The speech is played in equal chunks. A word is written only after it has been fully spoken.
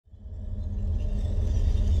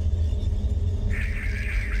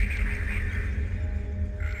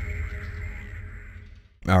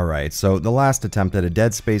Alright, so the last attempt at a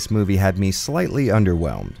Dead Space movie had me slightly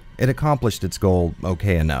underwhelmed. It accomplished its goal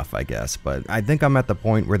okay enough, I guess, but I think I'm at the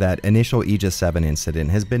point where that initial Aegis 7 incident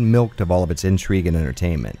has been milked of all of its intrigue and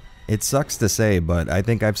entertainment. It sucks to say, but I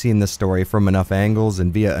think I've seen this story from enough angles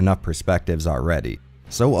and via enough perspectives already.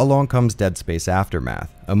 So along comes Dead Space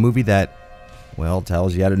Aftermath, a movie that, well,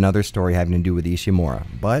 tells yet another story having to do with Ishimura,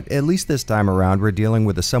 but at least this time around we're dealing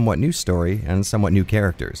with a somewhat new story and somewhat new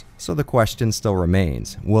characters. So the question still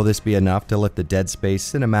remains, will this be enough to lift the Dead Space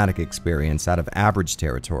cinematic experience out of average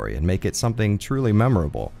territory and make it something truly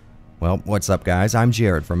memorable? Well, what's up guys, I'm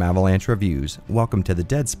Jared from Avalanche Reviews. Welcome to the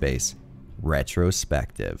Dead Space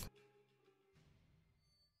Retrospective.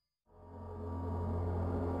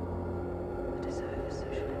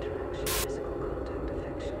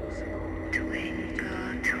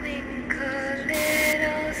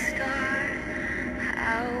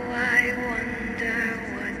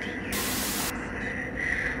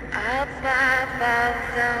 Above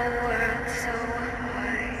the world so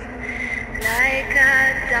high, like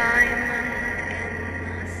a diamond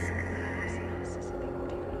in the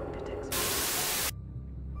sky.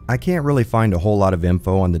 I can't really find a whole lot of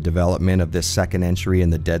info on the development of this second entry in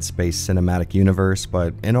the Dead Space cinematic universe,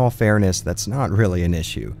 but in all fairness, that's not really an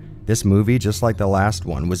issue. This movie, just like the last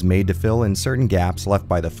one, was made to fill in certain gaps left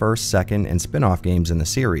by the first, second, and spin-off games in the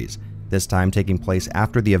series, this time taking place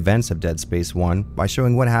after the events of Dead Space 1 by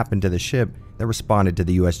showing what happened to the ship that responded to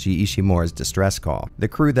the USG Ishimura's distress call. The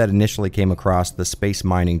crew that initially came across the space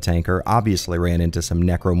mining tanker obviously ran into some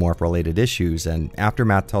necromorph related issues, and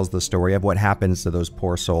Aftermath tells the story of what happens to those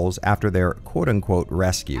poor souls after they're quote-unquote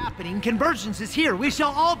rescued. Convergence is here. We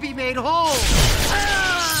shall all be made whole.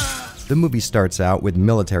 The movie starts out with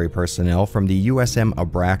military personnel from the USM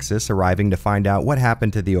Abraxas arriving to find out what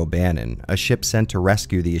happened to the O'Bannon, a ship sent to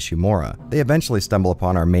rescue the Ishimura. They eventually stumble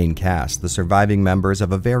upon our main cast, the surviving members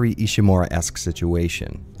of a very Ishimura-esque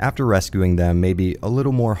situation. After rescuing them, maybe a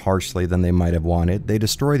little more harshly than they might have wanted, they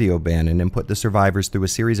destroy the O'Bannon and put the survivors through a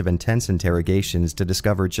series of intense interrogations to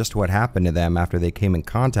discover just what happened to them after they came in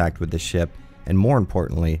contact with the ship, and more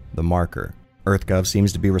importantly, the marker. EarthGov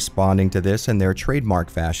seems to be responding to this in their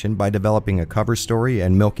trademark fashion by developing a cover story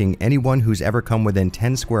and milking anyone who's ever come within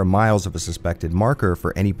 10 square miles of a suspected marker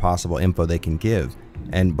for any possible info they can give.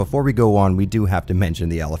 And before we go on, we do have to mention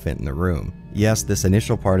the elephant in the room. Yes, this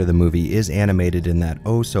initial part of the movie is animated in that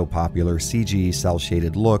oh-so-popular CG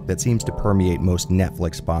cel-shaded look that seems to permeate most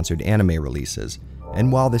Netflix-sponsored anime releases.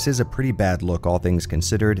 And while this is a pretty bad look all things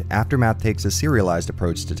considered, Aftermath takes a serialized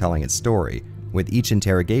approach to telling its story, with each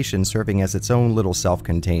interrogation serving as its own little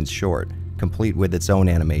self-contained short, complete with its own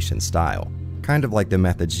animation style. Kind of like the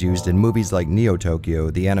methods used in movies like Neo Tokyo,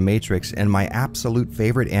 The Animatrix, and my absolute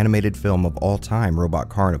favorite animated film of all time, Robot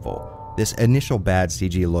Carnival. This initial bad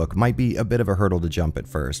CG look might be a bit of a hurdle to jump at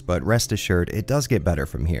first, but rest assured it does get better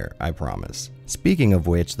from here, I promise. Speaking of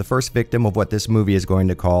which, the first victim of what this movie is going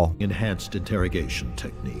to call enhanced interrogation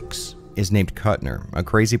techniques is named Kuttner, a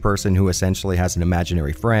crazy person who essentially has an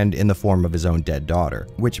imaginary friend in the form of his own dead daughter,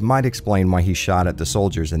 which might explain why he shot at the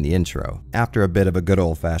soldiers in the intro. After a bit of a good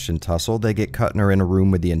old-fashioned tussle, they get Kuttner in a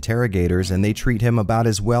room with the interrogators and they treat him about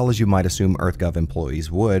as well as you might assume EarthGov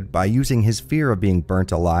employees would by using his fear of being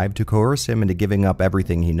burnt alive to coerce him into giving up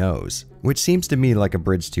everything he knows. Which seems to me like a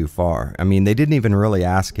bridge too far. I mean, they didn't even really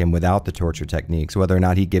ask him without the torture techniques whether or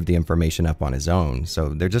not he'd give the information up on his own, so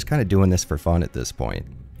they're just kind of doing this for fun at this point.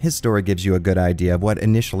 His story gives you a good idea of what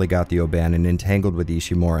initially got the O'Bannon entangled with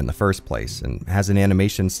Ishimura in the first place, and has an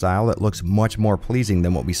animation style that looks much more pleasing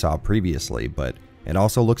than what we saw previously, but it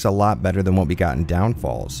also looks a lot better than what we got in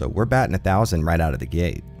Downfall, so we're batting 1,000 right out of the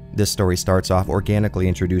gate. This story starts off organically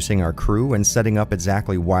introducing our crew and setting up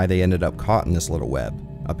exactly why they ended up caught in this little web.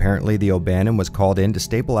 Apparently, the O'Bannon was called in to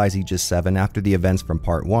stabilize Aegis 7 after the events from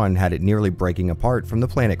Part 1 had it nearly breaking apart from the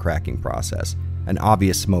planet cracking process, an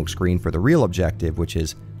obvious smokescreen for the real objective, which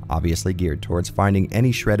is obviously geared towards finding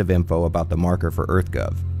any shred of info about the marker for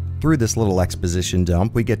EarthGov. Through this little exposition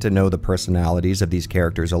dump, we get to know the personalities of these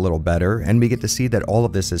characters a little better, and we get to see that all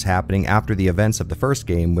of this is happening after the events of the first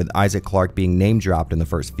game, with Isaac Clarke being name-dropped in the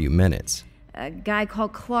first few minutes. A guy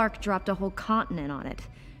called Clark dropped a whole continent on it.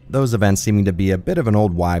 Those events seeming to be a bit of an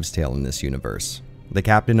old wives' tale in this universe. The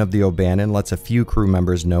captain of the O'Bannon lets a few crew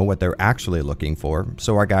members know what they're actually looking for,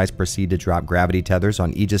 so our guys proceed to drop gravity tethers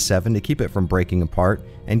on Aegis 7 to keep it from breaking apart,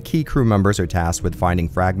 and key crew members are tasked with finding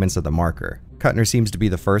fragments of the marker. Kuttner seems to be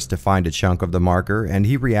the first to find a chunk of the marker, and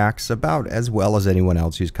he reacts about as well as anyone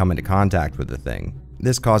else who's come into contact with the thing.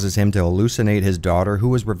 This causes him to hallucinate his daughter, who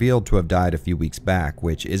was revealed to have died a few weeks back,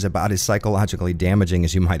 which is about as psychologically damaging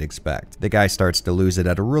as you might expect. The guy starts to lose it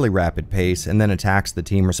at a really rapid pace and then attacks the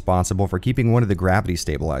team responsible for keeping one of the gravity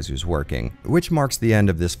stabilizers working, which marks the end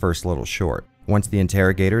of this first little short. Once the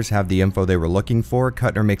interrogators have the info they were looking for,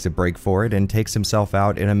 Kuttner makes a break for it and takes himself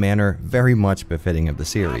out in a manner very much befitting of the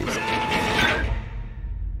series.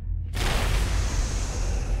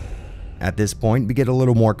 At this point, we get a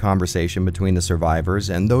little more conversation between the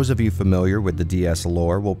survivors, and those of you familiar with the DS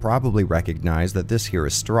lore will probably recognize that this here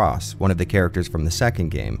is Strauss, one of the characters from the second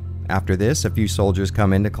game. After this, a few soldiers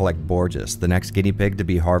come in to collect Borges, the next guinea pig to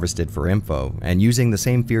be harvested for info, and using the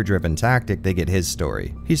same fear-driven tactic, they get his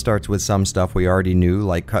story. He starts with some stuff we already knew,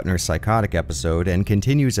 like Kuttner's psychotic episode, and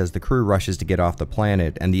continues as the crew rushes to get off the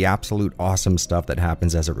planet and the absolute awesome stuff that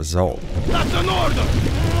happens as a result. That's an order!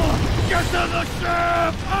 Get to the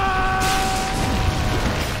ship!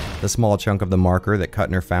 The small chunk of the marker that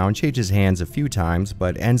Kuttner found changes hands a few times,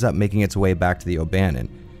 but ends up making its way back to the O'Bannon.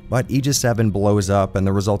 But Aegis 7 blows up and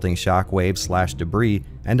the resulting shockwaves/debris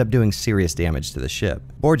end up doing serious damage to the ship.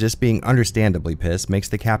 Borges, being understandably pissed, makes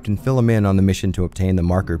the captain fill him in on the mission to obtain the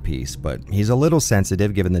marker piece, but he's a little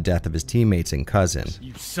sensitive given the death of his teammates and cousin.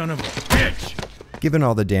 You son of a bitch! Given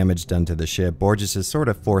all the damage done to the ship, Borges is sort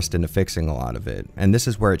of forced into fixing a lot of it, and this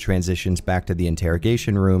is where it transitions back to the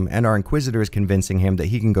interrogation room and our Inquisitor is convincing him that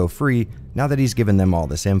he can go free now that he's given them all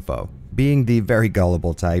this info. Being the very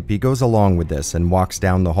gullible type, he goes along with this and walks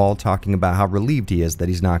down the hall talking about how relieved he is that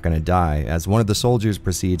he's not going to die, as one of the soldiers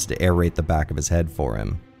proceeds to aerate the back of his head for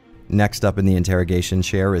him. Next up in the interrogation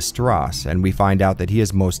chair is Strauss, and we find out that he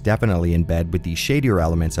is most definitely in bed with the shadier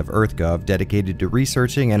elements of EarthGov dedicated to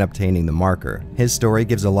researching and obtaining the marker. His story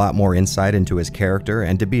gives a lot more insight into his character,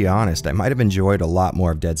 and to be honest, I might have enjoyed a lot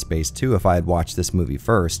more of Dead Space 2 if I had watched this movie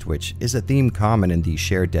first, which is a theme common in the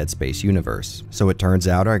shared Dead Space universe. So it turns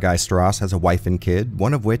out our guy Strauss has a wife and kid,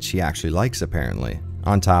 one of which he actually likes apparently.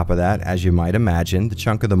 On top of that, as you might imagine, the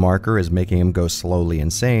chunk of the marker is making him go slowly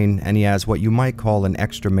insane, and he has what you might call an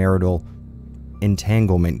extramarital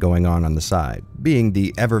entanglement going on the side. Being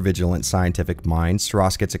the ever-vigilant scientific mind,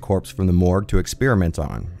 Strauss gets a corpse from the morgue to experiment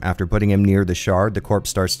on. After putting him near the shard, the corpse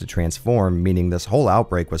starts to transform, meaning this whole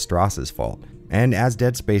outbreak was Strauss's fault. And as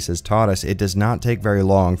Dead Space has taught us, it does not take very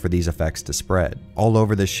long for these effects to spread. All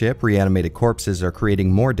over the ship, reanimated corpses are creating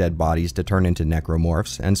more dead bodies to turn into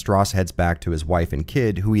necromorphs, and Strauss heads back to his wife and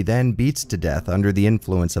kid, who he then beats to death under the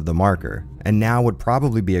influence of the marker. And now would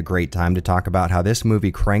probably be a great time to talk about how this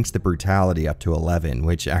movie cranks the brutality up to 11,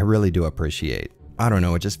 which I really do appreciate. I don't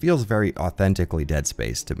know, it just feels very authentically Dead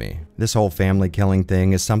Space to me. This whole family killing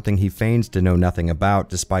thing is something he feigns to know nothing about,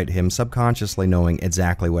 despite him subconsciously knowing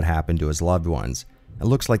exactly what happened to his loved ones. It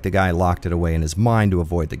looks like the guy locked it away in his mind to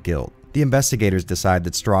avoid the guilt. The investigators decide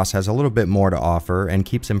that Strauss has a little bit more to offer and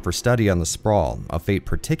keeps him for study on the Sprawl, a fate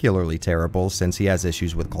particularly terrible since he has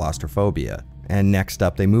issues with claustrophobia. And next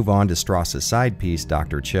up, they move on to Strauss's side piece,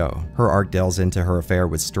 Dr. Cho. Her arc delves into her affair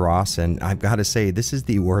with Strauss, and I've got to say, this is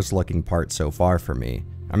the worst looking part so far for me.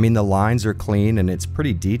 I mean, the lines are clean and it's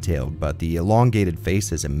pretty detailed, but the elongated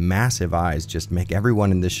faces and massive eyes just make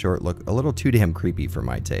everyone in this short look a little too damn creepy for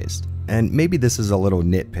my taste. And maybe this is a little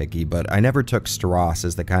nitpicky, but I never took Strauss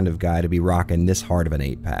as the kind of guy to be rocking this hard of an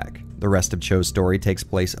 8-pack. The rest of Cho's story takes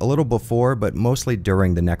place a little before, but mostly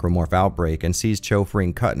during the necromorph outbreak, and sees Cho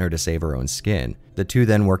freeing Kuttner to save her own skin. The two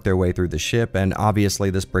then work their way through the ship, and obviously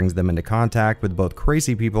this brings them into contact with both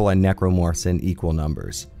crazy people and necromorphs in equal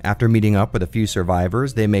numbers. After meeting up with a few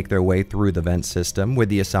survivors, they make their way through the vent system with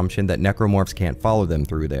the assumption that necromorphs can't follow them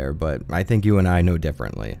through there, but I think you and I know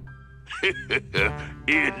differently.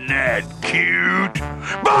 Isn't that cute?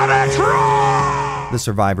 But it's wrong! The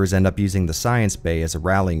survivors end up using the science bay as a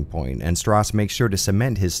rallying point, and Strauss makes sure to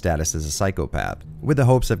cement his status as a psychopath. With the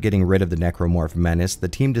hopes of getting rid of the necromorph menace, the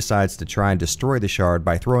team decides to try and destroy the shard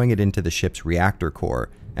by throwing it into the ship's reactor core,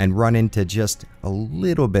 and run into just a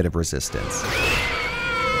little bit of resistance.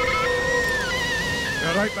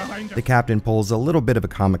 Right behind The captain pulls a little bit of a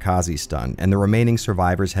kamikaze stunt, and the remaining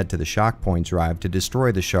survivors head to the shock point drive to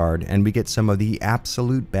destroy the shard, and we get some of the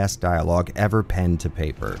absolute best dialogue ever penned to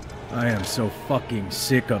paper. I am so fucking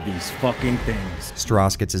sick of these fucking things.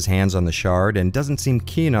 Strauss gets his hands on the shard and doesn't seem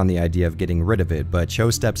keen on the idea of getting rid of it, but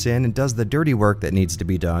Cho steps in and does the dirty work that needs to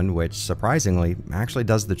be done, which, surprisingly, actually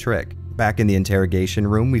does the trick. Back in the interrogation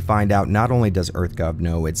room, we find out not only does EarthGov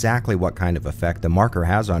know exactly what kind of effect the marker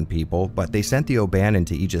has on people, but they sent the O'Bannon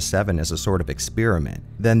to Aegis 7 as a sort of experiment.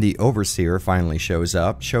 Then the Overseer finally shows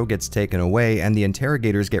up, Cho gets taken away, and the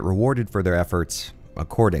interrogators get rewarded for their efforts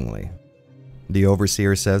accordingly. The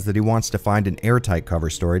Overseer says that he wants to find an airtight cover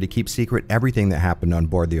story to keep secret everything that happened on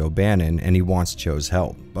board the O'Bannon, and he wants Cho's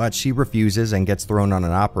help. But she refuses and gets thrown on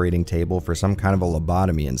an operating table for some kind of a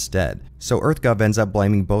lobotomy instead. So EarthGov ends up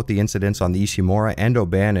blaming both the incidents on the Ishimura and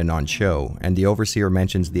O'Bannon on Cho, and the Overseer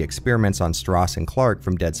mentions the experiments on Strauss and Clark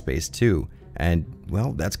from Dead Space 2, and,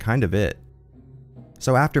 well, that's kind of it.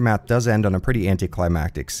 So Aftermath does end on a pretty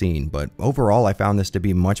anticlimactic scene, but overall I found this to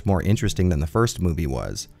be much more interesting than the first movie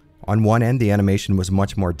was. On one end, the animation was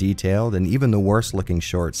much more detailed, and even the worst looking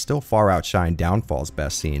shorts still far outshined Downfall's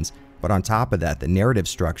best scenes, but on top of that, the narrative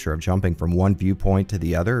structure of jumping from one viewpoint to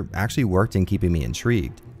the other actually worked in keeping me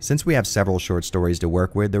intrigued. Since we have several short stories to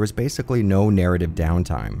work with, there was basically no narrative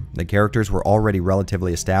downtime. The characters were already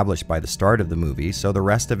relatively established by the start of the movie, so the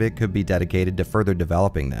rest of it could be dedicated to further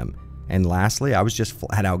developing them. And lastly, I was just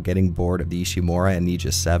flat out getting bored of the Ishimura and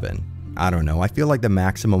Aegis 7. I don't know, I feel like the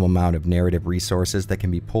maximum amount of narrative resources that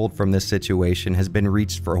can be pulled from this situation has been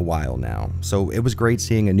reached for a while now, so it was great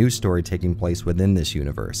seeing a new story taking place within this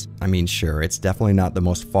universe. I mean, sure, it's definitely not the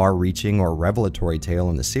most far-reaching or revelatory tale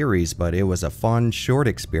in the series, but it was a fun, short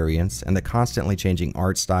experience, and the constantly changing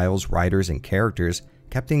art styles, writers, and characters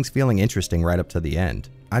kept things feeling interesting right up to the end.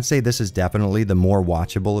 I'd say this is definitely the more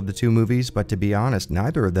watchable of the two movies, but to be honest,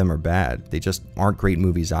 neither of them are bad. They just aren't great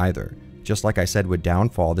movies either. Just like I said with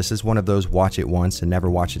Downfall, this is one of those watch it once and never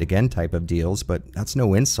watch it again type of deals, but that's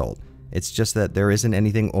no insult. It's just that there isn't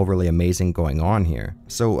anything overly amazing going on here.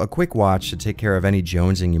 So a quick watch should take care of any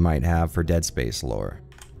jonesing you might have for Dead Space lore.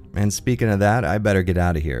 And speaking of that, I better get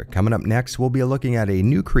out of here. Coming up next, we'll be looking at a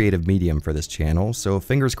new creative medium for this channel, so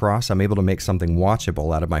fingers crossed I'm able to make something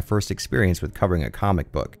watchable out of my first experience with covering a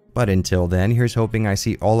comic book. But until then, here's hoping I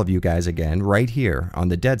see all of you guys again right here on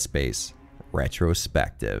the Dead Space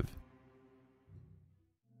Retrospective.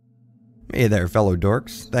 Hey there, fellow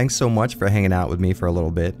dorks. Thanks so much for hanging out with me for a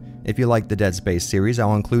little bit. If you like the Dead Space series,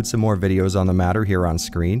 I'll include some more videos on the matter here on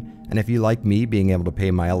screen, and if you like me being able to pay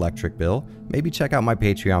my electric bill, maybe check out my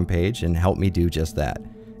Patreon page and help me do just that.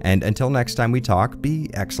 And until next time we talk, be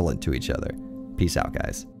excellent to each other. Peace out,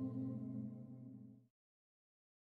 guys.